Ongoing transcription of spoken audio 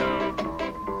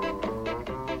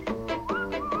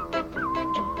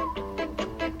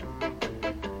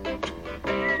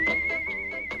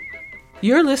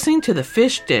You're listening to The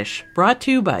Fish Dish, brought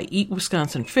to you by Eat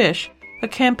Wisconsin Fish, a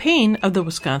campaign of the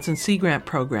Wisconsin Sea Grant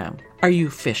Program. Are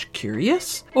you fish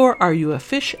curious? Or are you a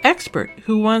fish expert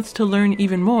who wants to learn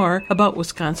even more about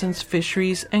Wisconsin's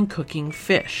fisheries and cooking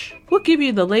fish? We'll give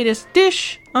you the latest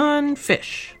dish on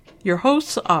fish. Your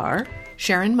hosts are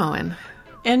Sharon Moen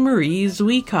and Marie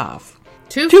Zwiekoff.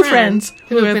 Two friends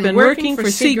who have been working for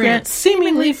Sea Grant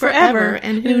seemingly forever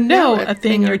and who know a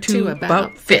thing or two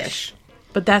about fish.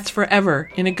 But that's forever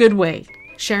in a good way.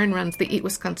 Sharon runs the Eat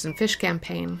Wisconsin Fish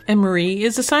campaign. And Marie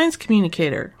is a science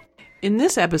communicator. In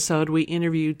this episode, we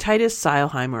interviewed Titus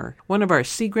Seilheimer, one of our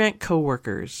Sea Grant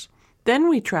co-workers. Then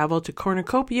we traveled to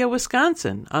Cornucopia,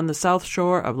 Wisconsin, on the south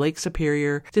shore of Lake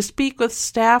Superior, to speak with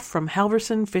staff from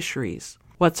Halvorson Fisheries.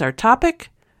 What's our topic?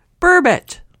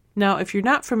 Burbot! Now, if you're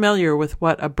not familiar with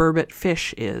what a burbot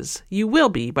fish is, you will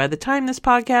be by the time this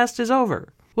podcast is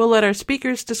over. We'll let our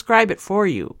speakers describe it for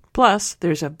you. Plus,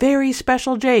 there's a very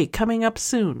special day coming up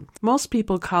soon. Most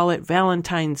people call it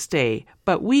Valentine's Day,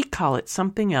 but we call it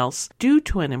something else due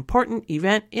to an important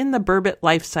event in the burbot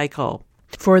life cycle.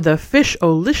 For the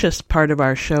Fish-o-Licious part of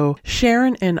our show,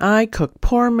 Sharon and I cook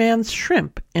poor man's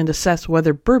shrimp and assess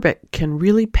whether burbot can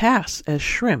really pass as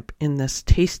shrimp in this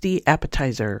tasty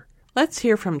appetizer. Let's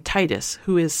hear from Titus,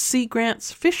 who is Sea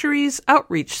Grant's Fisheries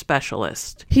Outreach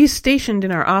Specialist. He's stationed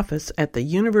in our office at the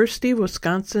University of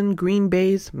Wisconsin Green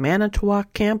Bay's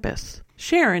Manitowoc campus.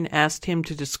 Sharon asked him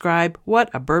to describe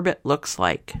what a burbot looks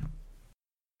like.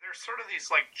 They're sort of these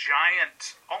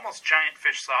giant, almost giant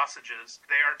fish sausages.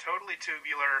 They are totally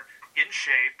tubular in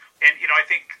shape. And, I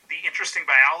think the interesting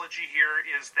biology here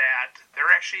is that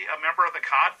they're actually a member of the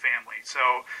cod family.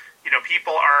 So,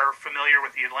 people are familiar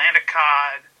with the Atlantic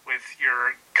cod, with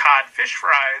your cod fish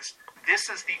fries. This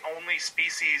is the only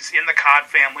species in the cod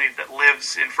family that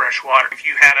lives in fresh water. If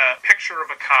you had a picture of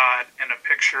a cod and a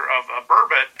picture of a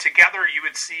burbot, together you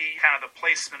would see kind of the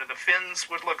placement of the fins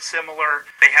would look similar.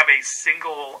 They have a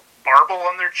single barbel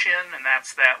on their chin, and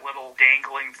that's that little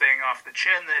dangling thing off the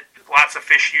chin that lots of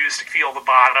fish use to feel the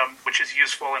bottom, which is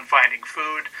useful in finding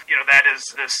food. That is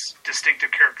this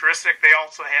distinctive characteristic. They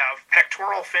also have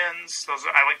pectoral fins.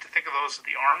 I like to think of those as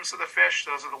the arms of the fish.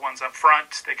 Those are the ones up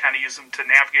front. They kind of use them to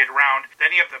navigate around.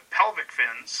 Then you have the pelvic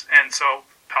fins, and so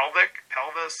pelvic,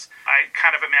 pelvis, I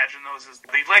kind of imagine those as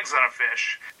the legs on a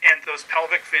fish. And those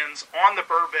pelvic fins on the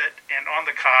burbot and on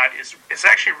the cod is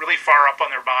actually really far up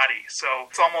on their body. So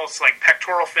it's almost like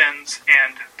pectoral fins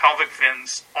and pelvic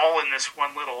fins all in this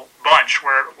one little bunch,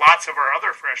 where lots of our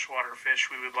other freshwater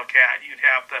fish we would look at, you'd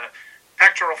have the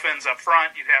pectoral fins up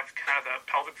front, you'd have kind of the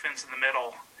pelvic fins in the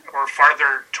middle, or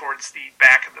farther towards the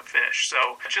back of the fish.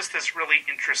 So just this really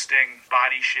interesting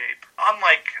body shape,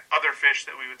 unlike other fish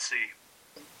that we would see.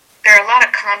 There are a lot of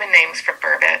common names for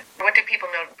burbot. What do people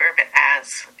know burbot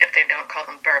as if they don't call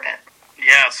them burbot?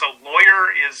 Yeah, so lawyer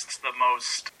is the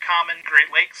most common Great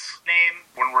Lakes name.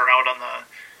 When we're out on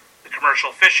the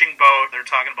commercial fishing boat, they're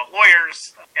talking about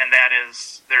lawyers, and that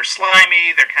is, they're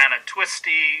slimy, they're kind of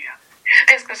twisty.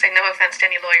 I was going to say, no offense to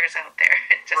any lawyers out there.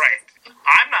 Right.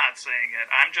 I'm not saying it.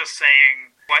 I'm just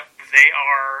saying what they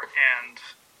are, and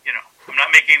I'm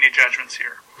not making any judgments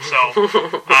here. So,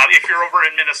 if you're over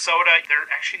in Minnesota, they're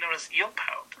actually known as eel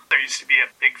pout. There used to be a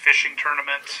big fishing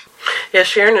tournament. Yeah,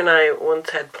 Sharon and I once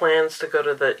had plans to go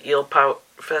to the eel pout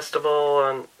festival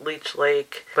on Leech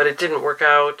Lake, but it didn't work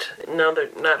out. Now they're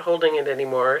not holding it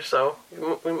anymore, so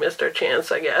we missed our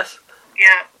chance, I guess.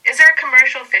 Yeah. Is there a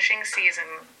commercial fishing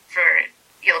season for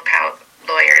eel pout,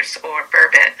 lawyers, or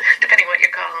burbot, depending what you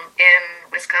call them,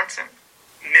 in Wisconsin?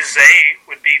 Mizet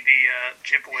would be the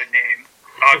Ojibwe name.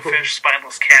 Dogfish,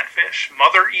 spineless catfish,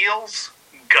 mother eels,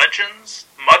 gudgeons,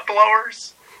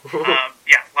 mudblowers.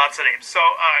 Yeah, lots of names. So,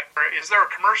 is there a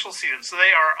commercial season? So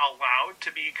they are allowed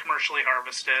to be commercially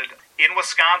harvested. In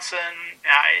Wisconsin,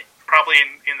 probably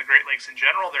in the Great Lakes in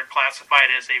general, they're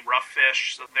classified as a rough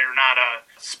fish. So they're not a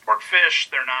sport fish.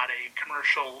 They're not a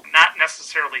commercial, not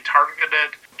necessarily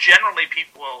targeted. Generally,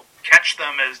 people will catch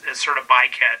them as sort of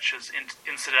bycatch, as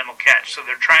incidental catch. So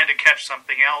they're trying to catch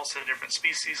something else, a different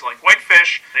species like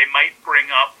whitefish. They might bring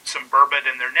up some burbot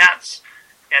in their nets,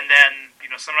 and then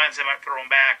sometimes they might throw them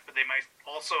back, but they might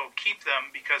also keep them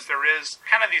because there is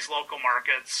kind of these local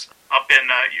markets up in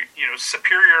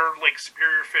Superior, Lake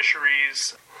Superior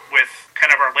Fisheries with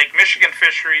kind of our Lake Michigan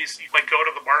fisheries. You go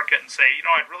to the market and say,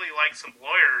 I'd really like some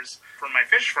lawyers for my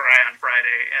fish fry on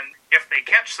Friday, and if they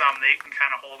catch some, they can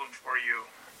kind of hold them for you.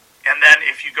 And then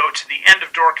if you go to the end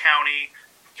of Door County,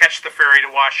 catch the ferry to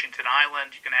Washington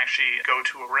Island, you can actually go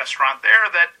to a restaurant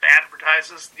there that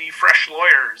advertises the fresh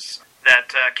lawyers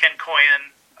that Ken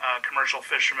Coyen, commercial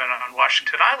fisherman on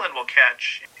Washington Island, will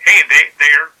catch. Hey, they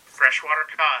are freshwater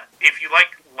cod. If you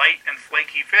like light and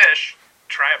flaky fish,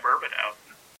 try a burbot out.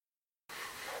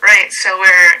 Right, so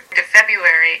we're into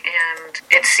February, and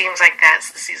it seems like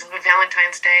that's the season of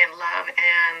Valentine's Day and love.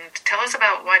 And tell us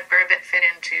about why burbot fit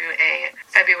into a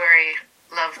February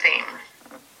love theme.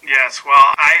 Yes,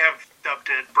 well, I have dubbed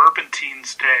it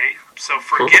Burbotine's Day. So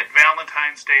forget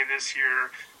Valentine's Day this year.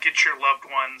 Get your loved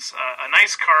ones a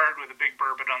nice card with a big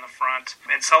burbot on the front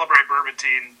and celebrate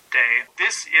Burbotine Day.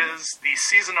 This is the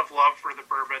season of love for the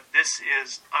burbot. This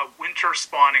is a winter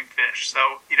spawning fish.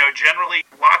 So, generally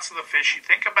lots of the fish you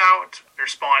think about, they're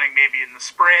spawning maybe in the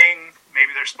spring, maybe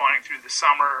they're spawning through the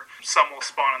summer. Some will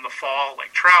spawn in the fall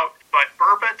like trout. But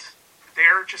burbot,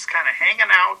 they're just kind of hanging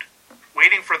out,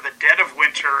 waiting for the dead of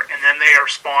winter, and then they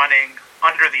are spawning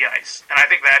under the ice. And I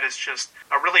think that is just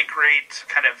a really great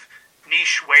kind of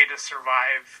niche way to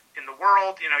survive in the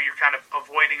world. You're kind of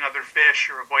avoiding other fish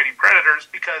or avoiding predators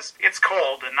because it's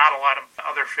cold and not a lot of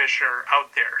other fish are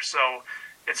out there. So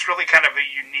it's really kind of a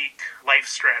unique life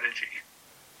strategy.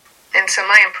 And so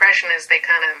my impression is they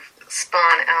kind of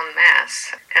spawn en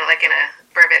masse, kind of like in a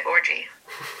burbot orgy,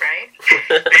 right?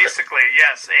 Basically,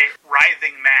 yes, a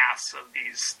writhing mass of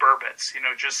these burbots,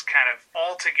 just kind of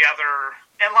all together.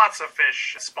 And lots of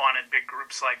fish spawn in big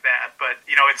groups like that. But,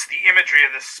 it's the imagery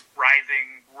of this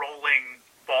writhing, rolling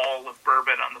ball of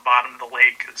burbot on the bottom of the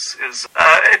lake is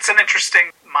it's an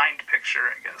interesting mind picture,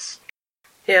 I guess.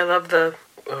 Yeah, I love the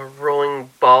rolling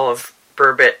ball of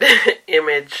burbot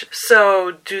image.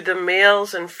 So do the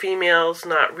males and females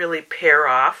not really pair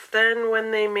off then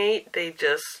when they mate? They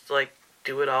just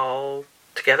do it all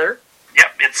together?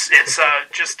 Yep, it's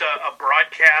just a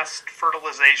broadcast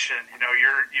fertilization.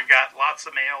 You've got lots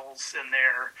of males in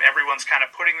there. Everyone's kind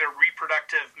of putting their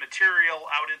reproductive material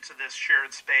out into this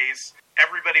shared space.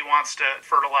 Everybody wants to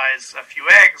fertilize a few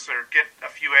eggs or get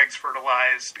a few eggs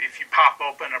fertilized. If you pop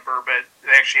open a burbot,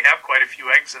 they actually have quite a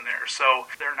few eggs in there. So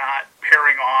they're not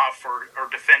pairing off or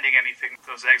defending anything.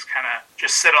 Those eggs kind of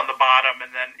just sit on the bottom,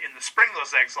 and then in the spring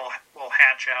those eggs will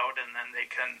hatch out, and then they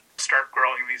can start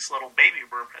growing these little baby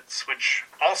burbots, which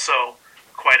also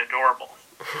quite adorable.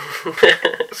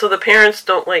 So the parents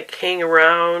don't hang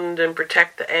around and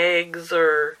protect the eggs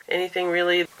or anything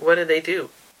really? What do?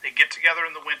 They get together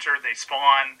in the winter, they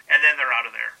spawn, and then they're out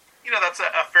of there. That's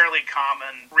a fairly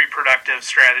common reproductive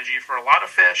strategy for a lot of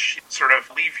fish. Sort of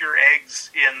leave your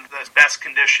eggs in the best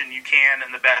condition you can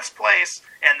in the best place,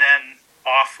 and then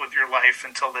off with your life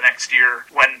until the next year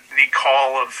when the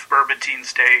call of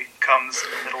Burbotine's Day comes in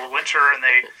the middle of winter and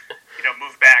they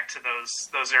move back to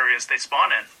those areas they spawn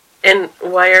in. And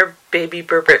why are baby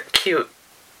burbot cute?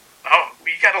 Oh,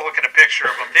 you got to look at a picture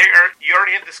of them. You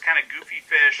already have this kind of goofy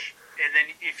fish, and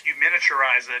then if you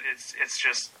miniaturize it, it's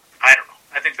just, I don't know.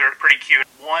 I think they're pretty cute.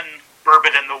 One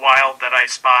burbot in the wild that I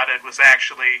spotted was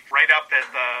actually right up at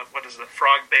the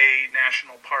Frog Bay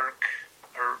National Park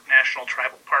or National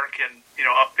Tribal Park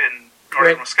up in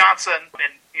northern Wisconsin.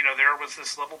 And, there was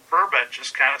this little burbot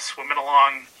just kind of swimming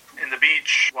along in the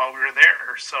beach while we were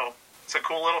there. So it's a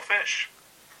cool little fish.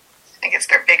 I think it's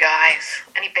their big eyes.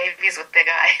 Any babies with big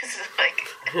eyes,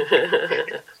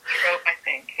 trope, I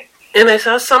think. And I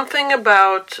saw something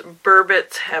about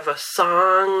burbots have a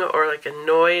song or a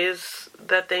noise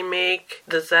that they make.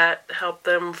 Does that help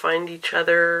them find each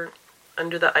other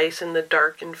under the ice in the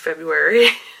dark in February?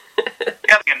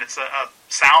 Yeah, again, it's a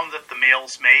sound that the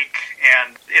males make,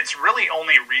 and it's really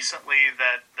only recently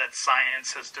that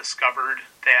science has discovered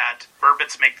that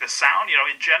burbots make this sound.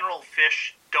 In general,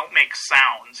 fish don't make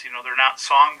sounds. They're not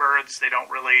songbirds. They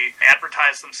don't really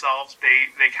advertise themselves.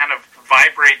 They kind of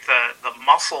vibrate the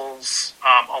muscles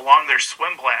along their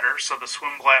swim bladder. So the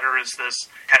swim bladder is this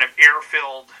kind of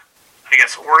air-filled,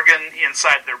 organ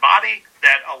inside their body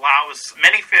that allows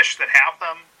many fish that have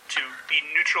them to be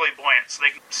neutrally buoyant. So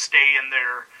they can stay in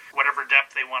their whatever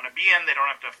depth they want to be in. They don't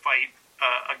have to fight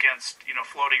against,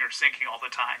 floating or sinking all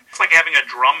the time. It's like having a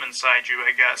drum inside you,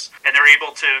 I guess. And they're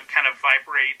able to kind of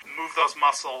vibrate, move those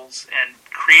muscles, and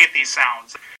create these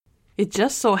sounds. It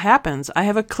just so happens I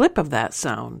have a clip of that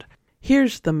sound.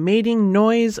 Here's the mating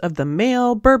noise of the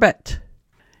male burbot.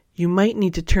 You might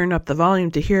need to turn up the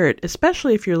volume to hear it,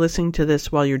 especially if you're listening to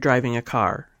this while you're driving a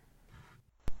car.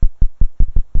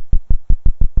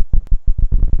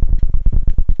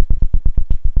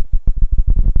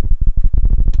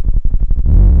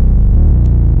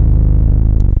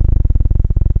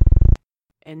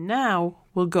 And now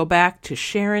we'll go back to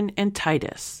Sharon and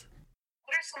Titus.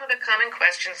 What are some of the common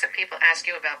questions that people ask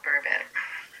you about burbot?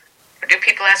 Do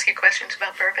people ask you questions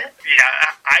about burbot?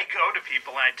 Yeah, I go to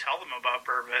people and I tell them about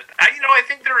burbot. I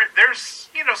think there's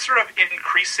sort of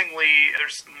increasingly,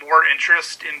 there's more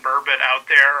interest in burbot out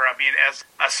there. I mean, as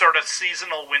a sort of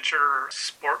seasonal winter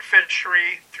sport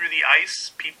fishery through the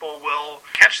ice, people will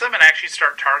catch them and actually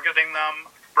start targeting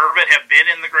them. Burbot have been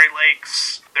in the Great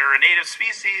Lakes. They're a native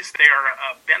species. They are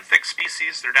a benthic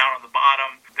species. They're down on the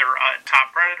bottom. They're a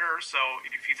top predator. So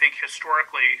if you think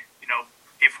historically,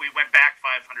 if we went back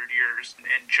 500 years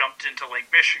and jumped into Lake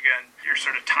Michigan, your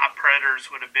sort of top predators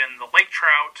would have been the lake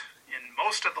trout in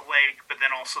most of the lake, but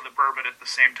then also the burbot at the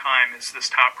same time is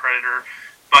this top predator,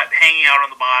 but hanging out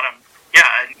on the bottom. Yeah,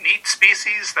 a neat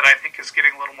species that I think is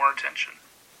getting a little more attention.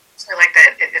 So I like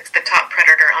that it's the top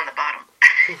predator on the bottom.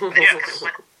 Yes.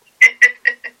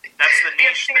 That's the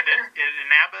niche that it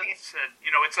inhabits.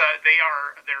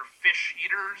 They're fish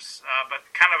eaters, but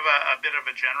kind of a bit of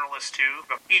a generalist too.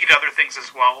 But eat other things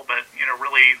as well, but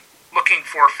really looking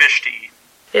for fish to eat.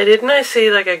 Yeah, didn't I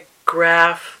see like a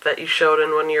graph that you showed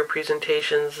in one of your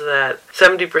presentations that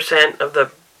 70% of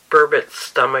the burbot's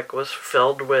stomach was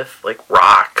filled with like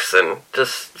rocks and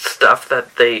just stuff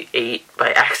that they ate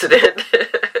by accident?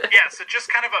 Yeah, so just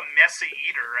kind of a messy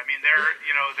eater. I mean, they're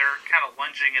kind of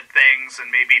lunging at things and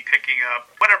maybe picking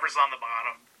up whatever's on the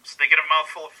bottom. So they get a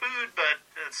mouthful of food, but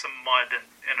some mud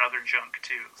and other junk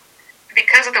too.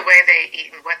 Because of the way they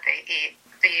eat and what they eat,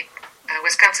 the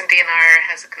Wisconsin DNR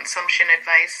has a consumption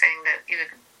advice saying that you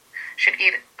should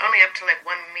eat only up to like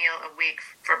one meal a week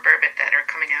for burbot that are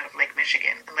coming out of Lake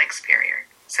Michigan and Lake Superior.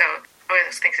 So I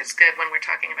always think it's good when we're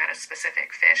talking about a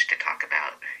specific fish to talk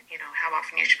about, how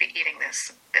often you should be eating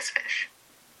this fish.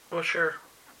 Well, sure.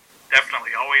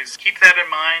 Definitely. Always keep that in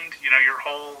mind, your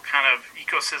whole kind of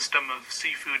ecosystem of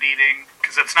seafood eating,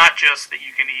 because it's not just that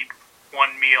you can eat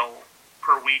one meal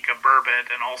per week of burbot,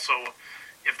 and also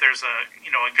if there's a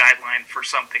guideline for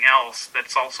something else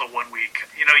that's also 1 week,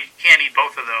 you can't eat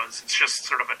both of those. It's just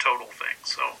sort of a total thing.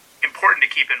 So important to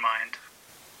keep in mind.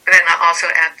 But then I'll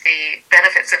also add the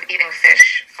benefits of eating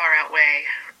fish far outweigh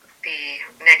the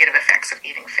negative effects of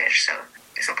eating fish. So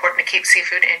it's important to keep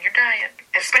seafood in your diet,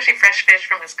 especially fresh fish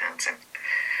from Wisconsin.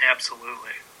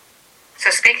 Absolutely.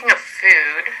 So speaking of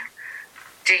food,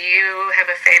 do you have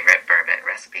a favorite burbot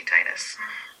recipe, Titus?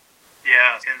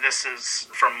 Yeah, and this is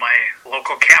from my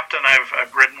local captain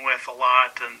I've ridden with a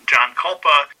lot, and John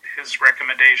Culpa. His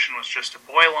recommendation was just to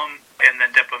boil them and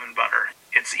then dip them in butter.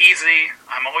 It's easy.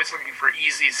 I'm always looking for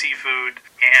easy seafood,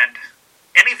 and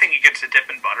anything you get to dip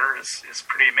in butter is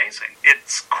pretty amazing.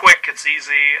 It's quick, it's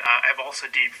easy. I've also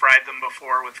deep fried them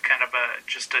before with kind of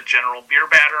just a general beer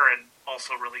batter, and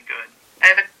also really good. I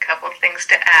have a couple things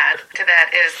to add to that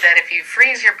is that if you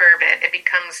freeze your burbot, it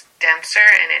becomes denser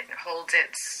and it holds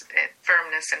its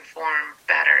firmness and form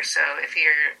better. So if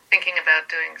you're thinking about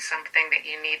doing something that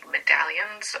you need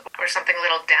medallions or something a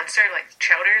little denser like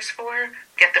chowders for,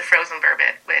 get the frozen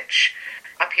burbot, which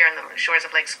up here on the shores of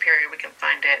Lake Superior we can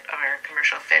find it at our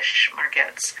commercial fish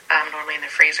markets, normally in the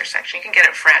freezer section. You can get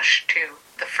it fresh too.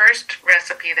 The first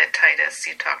recipe that Titus,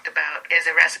 you talked about, is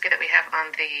a recipe that we have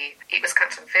on the Eat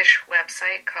Wisconsin Fish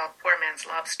website called Poor Man's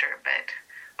Lobster, but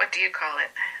what do you call it?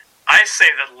 I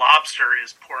say that lobster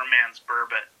is poor man's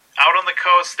burbot. Out on the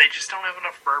coast, they just don't have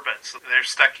enough burbot, so they're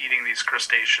stuck eating these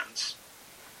crustaceans.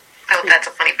 Oh, that's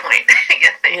a funny point. Yeah,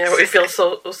 thanks. Yeah, we feel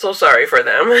so sorry for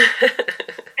them.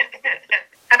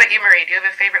 How about you, Marie? Do you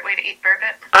have a favorite way to eat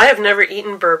burbot? I have never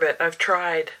eaten burbot. I've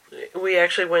tried. We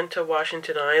actually went to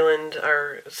Washington Island,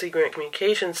 our Sea Grant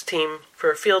Communications team,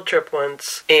 for a field trip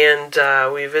once, and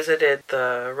we visited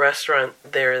the restaurant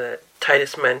there that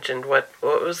Titus mentioned. What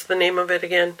was the name of it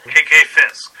again? KK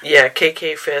Fisk. Yeah,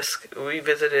 KK Fisk. We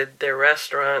visited their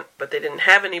restaurant, but they didn't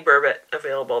have any burbot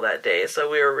available that day,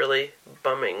 so we were really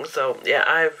bumming. So yeah,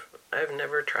 I've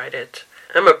never tried it.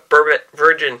 I'm a burbot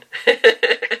virgin. Oh,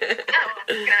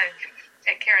 I'm going to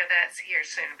take care of that here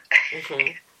soon.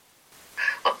 Mm-hmm.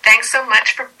 Well, thanks so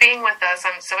much for being with us.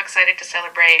 I'm so excited to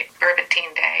celebrate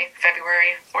Burbotine Day,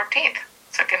 February 14th.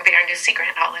 So it's going to be our new Sea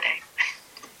Grant holiday.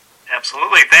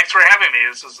 Absolutely. Thanks for having me.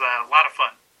 This was a lot of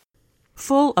fun.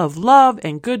 Full of love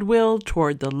and goodwill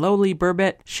toward the lowly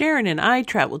burbot, Sharon and I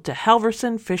traveled to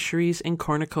Halvorson Fisheries in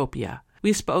Cornucopia.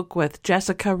 We spoke with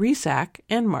Jessica Resack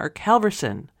and Mark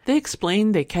Halvorson. They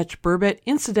explained they catch burbot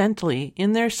incidentally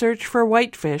in their search for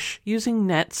whitefish using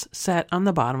nets set on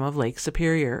the bottom of Lake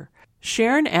Superior.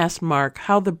 Sharon asked Mark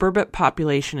how the burbot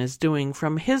population is doing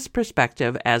from his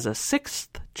perspective as a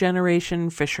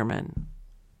sixth-generation fisherman.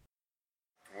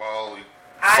 Well,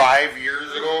 5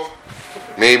 years ago,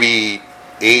 maybe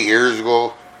 8 years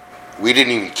ago, we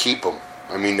didn't even keep them.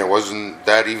 I mean, it wasn't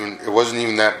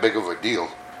even that big of a deal.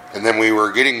 And then we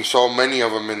were getting so many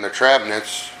of them in the trap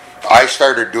nets, I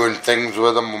started doing things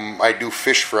with them. I do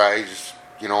fish fries,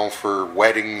 for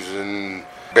weddings and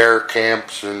bear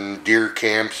camps and deer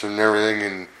camps and everything.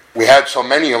 And we had so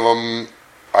many of them,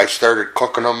 I started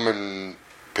cooking them and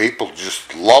people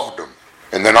just loved them.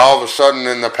 And then all of a sudden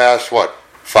in the past,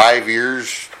 5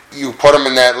 years, you put them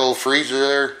in that little freezer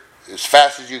there, as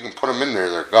fast as you can put them in there,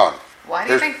 they're gone. Why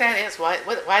do you think that is?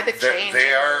 Why the change?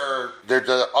 They're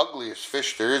the ugliest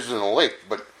fish there is in the lake,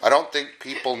 but I don't think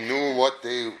people knew what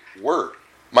they were.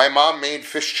 My mom made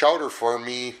fish chowder for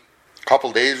me a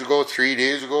couple days ago, 3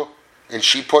 days ago, and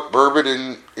she put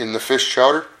burbot in the fish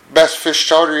chowder. Best fish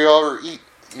chowder you'll ever eat.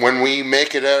 When we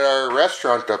make it at our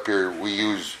restaurant up here, we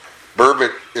use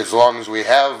burbot as long as we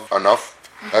have enough.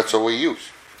 That's what we use.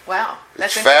 Wow.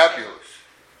 It's fabulous.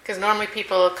 Because normally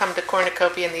people come to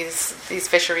Cornucopia and these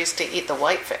fisheries to eat the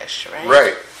whitefish, right?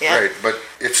 Right, yeah. Right. But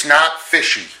it's not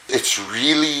fishy. It's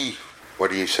really,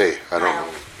 what do you say? I don't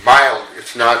know. Mild.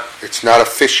 It's not a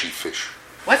fishy fish.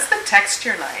 What's the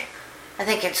texture like? I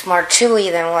think it's more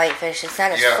chewy than whitefish. It's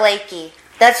not as flaky.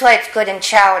 That's why it's good in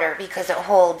chowder, because it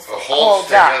holds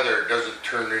together. up. It doesn't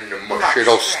turn into mush.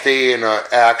 It'll stay in an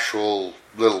actual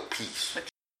little piece.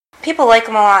 People like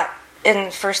them a lot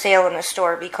for sale in the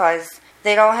store because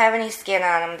they don't have any skin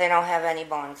on them. They don't have any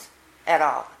bones at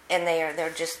all. And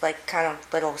they're just like kind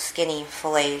of little skinny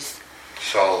fillets.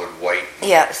 Solid white.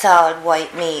 Yeah, solid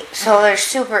white meat. So they're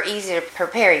super easy to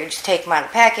prepare. You just take them out of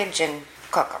the package and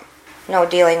cook them. No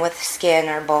dealing with skin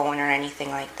or bone or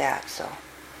anything like that. So,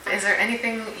 is there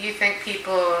anything you think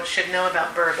people should know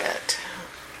about burbot?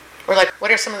 Or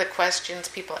what are some of the questions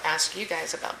people ask you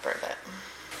guys about burbot?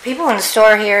 People in the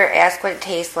store here ask what it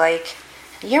tastes like.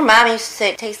 Your mom used to say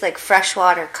it tastes like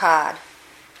freshwater cod.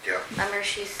 Yeah. Remember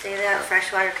she used to say that,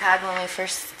 freshwater cod, when we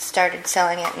first started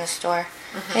selling it in the store?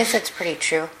 Mm-hmm. Yes, it's pretty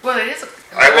true. Well, it is.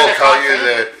 I will tell you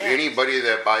that anybody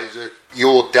that buys it, you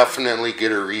will definitely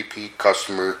get a repeat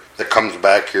customer that comes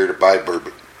back here to buy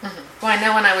burbot. Mm-hmm. Well, I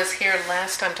know when I was here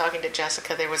last time talking to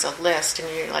Jessica, there was a list, and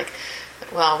you're like,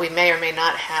 well, we may or may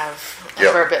not have a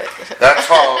burbot. That's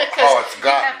how it's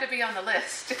got. You have to be on the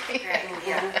list.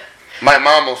 Yeah. My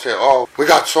mom will say, "Oh, we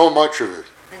got so much of it,"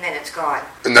 and then it's gone.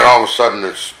 And then all of a sudden,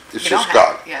 it's just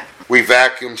gone. Yeah. We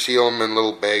vacuum seal them in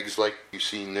little bags like you've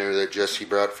seen there that Jesse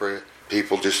brought for you.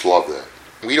 People just love that.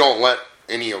 We don't let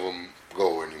any of them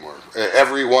go anymore.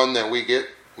 Every one that we get,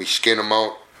 we skin them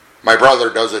out. My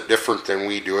brother does it different than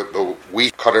we do it, but we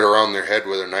cut it around their head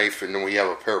with a knife, and then we have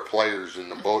a pair of pliers in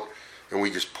the boat, and we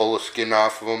just pull the skin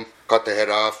off of them, cut the head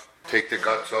off, take the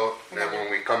guts out, and then when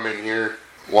we come in here,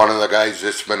 one of the guys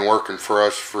that's been working for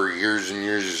us for years and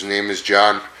years, his name is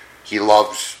John, he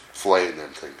loves filleting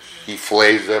them things. He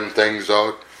fillets them things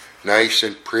out nice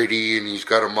and pretty, and he's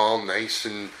got them all nice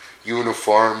and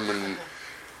uniform, and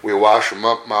we wash them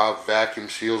up, Ma vacuum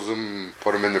seals them, and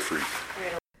put them in the freezer.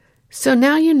 So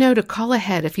now you know to call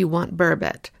ahead if you want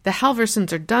burbot. The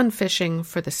Halvorsons are done fishing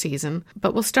for the season,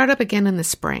 but will start up again in the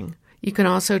spring. You can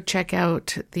also check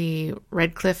out the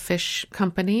Red Cliff Fish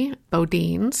Company,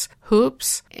 Bodine's,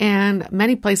 Hoops, and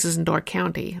many places in Door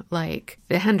County, like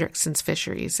the Hendrickson's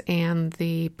Fisheries and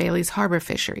the Bailey's Harbor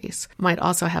Fisheries might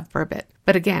also have burbot.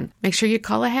 But again, make sure you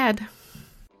call ahead.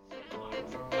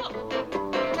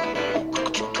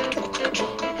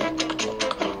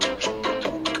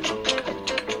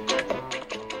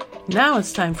 Now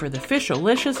it's time for the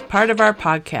Fish-o-Licious part of our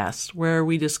podcast, where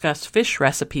we discuss fish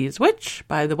recipes, which,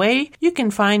 by the way, you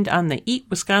can find on the Eat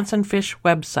Wisconsin Fish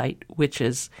website, which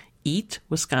is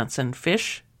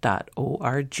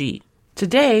eatwisconsinfish.org.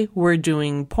 Today, we're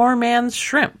doing poor man's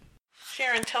shrimp.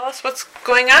 Sharon, tell us what's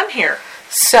going on here.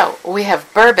 So, we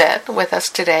have burbot with us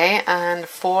today and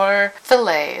 4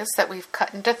 fillets that we've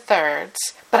cut into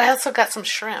thirds. But I also got some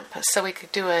shrimp, so we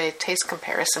could do a taste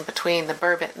comparison between the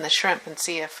burbot and the shrimp and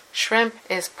see if shrimp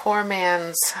is poor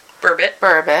man's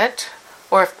burbot,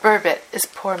 or if burbot is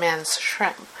poor man's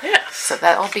shrimp. Yes. So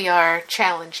that'll be our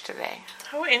challenge today.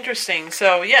 How interesting.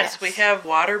 So, yes, we have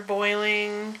water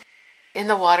boiling. In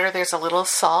the water, there's a little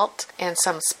salt and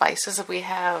some spices. We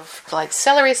have like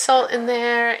celery salt in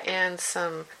there and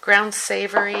some ground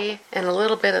savory and a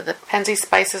little bit of the Penzi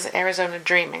Spices Arizona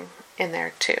Dreaming in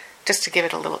there too, just to give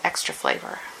it a little extra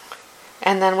flavor.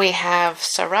 And then we have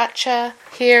sriracha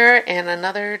here and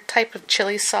another type of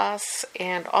chili sauce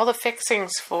and all the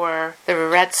fixings for the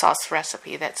red sauce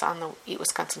recipe that's on the Eat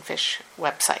Wisconsin Fish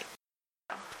website.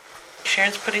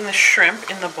 Sharon's putting the shrimp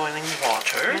in the boiling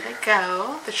water. There they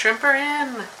go. The shrimp are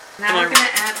in. Now we're going to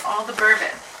add all the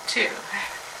burbot, too.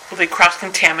 Will they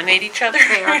cross-contaminate each other?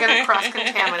 They are going to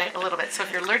cross-contaminate a little bit. So if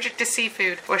you're allergic to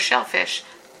seafood or shellfish,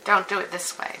 Don't do it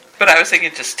this way. But I was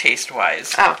thinking just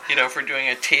taste-wise. Oh. If we're doing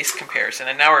a taste comparison,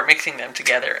 and now we're mixing them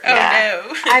together. Oh, Yeah.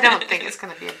 no. I don't think it's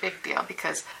going to be a big deal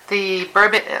because the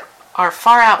Burbot are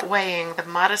far outweighing the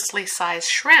modestly sized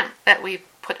shrimp that we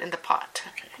put in the pot.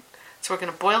 Okay. So we're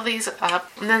going to boil these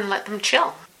up and then let them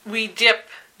chill. We dip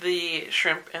the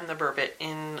shrimp and the Burbot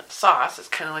in sauce. It's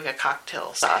kind of like a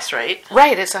cocktail sauce, right?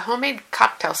 Right, it's a homemade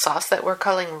cocktail sauce that we're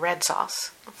calling red sauce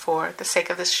for the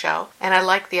sake of this show. And I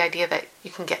like the idea that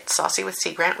you can get saucy with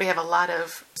Sea Grant. We have a lot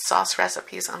of sauce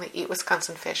recipes on the Eat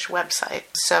Wisconsin Fish website.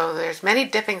 So there's many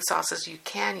dipping sauces you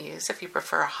can use if you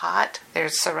prefer hot.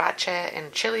 There's sriracha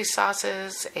and chili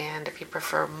sauces, and if you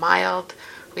prefer mild,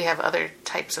 we have other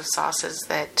types of sauces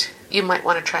that you might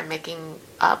want to try making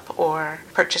up or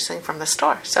purchasing from the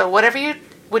store. So whatever you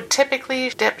would typically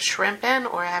dip shrimp in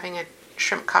or having a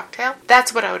shrimp cocktail,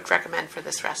 that's what I would recommend for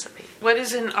this recipe. What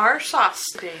is in our sauce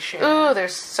today, Sharon? Ooh,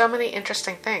 there's so many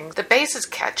interesting things. The base is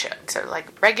ketchup, so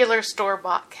like regular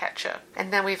store-bought ketchup.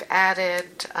 And then we've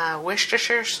added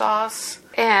Worcestershire sauce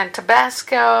and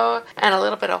Tabasco and a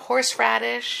little bit of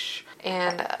horseradish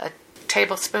and a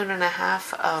tablespoon and a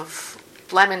half of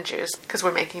lemon juice because we're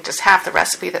making just half the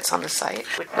recipe that's on the site.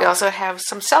 We also have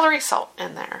some celery salt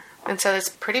in there. And so it's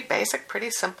pretty basic,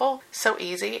 pretty simple, so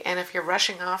easy. And if you're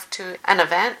rushing off to an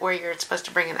event where you're supposed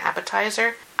to bring an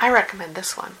appetizer, I recommend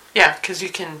this one. Yeah, because you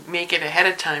can make it ahead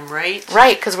of time, right?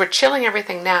 Right, because we're chilling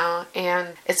everything now.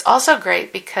 And it's also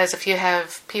great because if you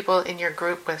have people in your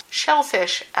group with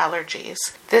shellfish allergies,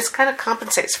 this kind of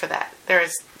compensates for that.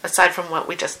 Aside from what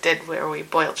we just did where we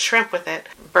boiled shrimp with it,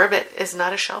 Burbot is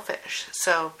not a shellfish.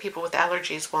 So people with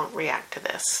allergies won't react to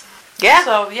this. Yeah.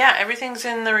 So, yeah, everything's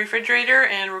in the refrigerator,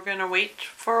 and we're going to wait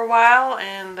for a while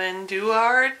and then do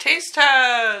our taste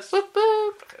test. Boop,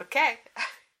 boop. Okay.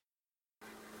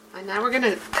 And now we're going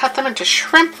to cut them into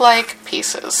shrimp-like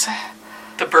pieces.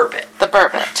 The Burbot. The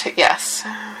Burbot, yes.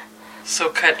 So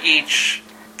cut each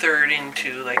third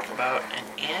into like about an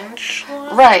inch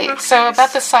long? Right, so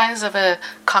about the size of a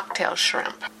cocktail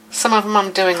shrimp. Some of them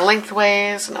I'm doing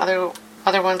lengthways, and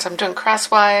other ones I'm doing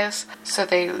crosswise, so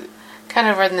they kind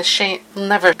of are in the shape,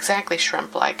 never exactly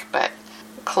shrimp-like, but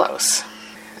close.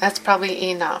 That's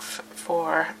probably enough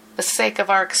for the sake of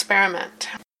our experiment.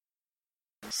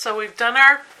 So we've done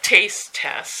our taste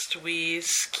test. We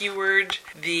skewered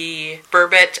the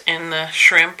Burbot and the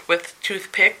shrimp with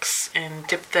toothpicks and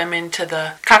dipped them into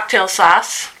the cocktail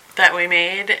sauce that we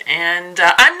made. And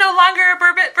I'm no longer a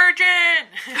Burbot virgin!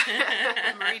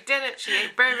 Marie did it. She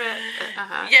ate Burbot.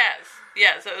 Uh-huh.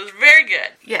 Yes, it was very good.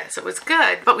 Yes, it was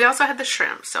good. But we also had the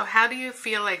shrimp. So how do you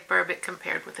feel like Burbot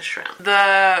compared with the shrimp?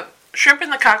 The shrimp in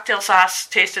the cocktail sauce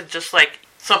tasted just like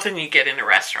something you get in a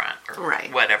restaurant or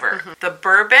whatever. Mm-hmm. The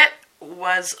Burbot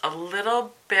was a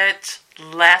little bit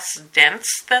less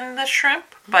dense than the shrimp,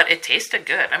 but it tasted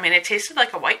good. I mean, it tasted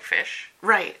like a whitefish.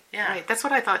 Right. Yeah. Right. That's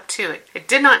what I thought too. It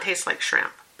did not taste like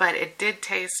shrimp, but it did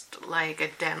taste like a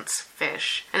dense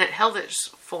fish, and it held its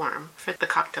form for the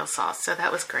cocktail sauce, so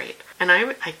that was great. And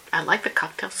I like the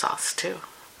cocktail sauce too.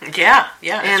 Yeah,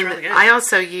 it's really good. I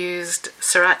also used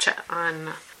sriracha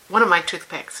on one of my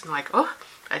toothpicks, and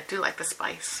I do like the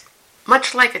spice.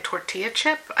 Much like a tortilla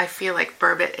chip, I feel like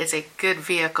Burbot is a good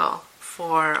vehicle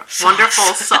for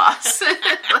wonderful sauce.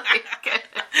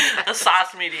 A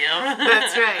sauce medium.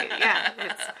 That's right, yeah.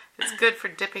 It's good for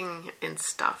dipping in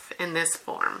stuff in this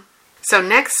form. So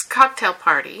next cocktail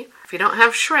party, if you don't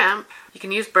have shrimp, you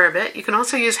can use Burbot. You can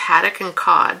also use haddock and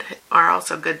cod are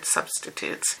also good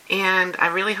substitutes. And I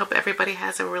really hope everybody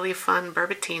has a really fun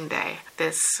Burbotine day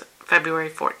this February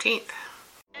 14th.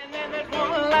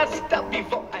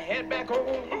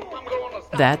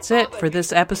 That's it for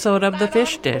this episode of The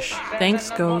Fish Dish.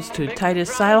 Thanks goes to Titus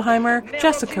Seilheimer,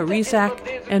 Jessica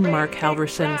Resack, and Mark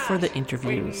Halvorson for the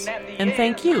interviews. And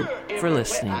thank you for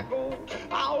listening. I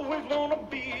always want to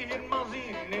be in my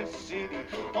zenith city,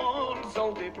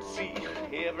 unsalted sea,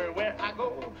 everywhere I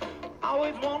go. I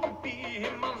always want to be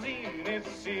in my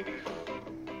zenith city,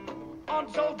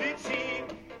 unsalted sea,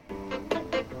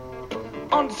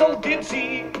 unsalted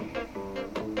sea.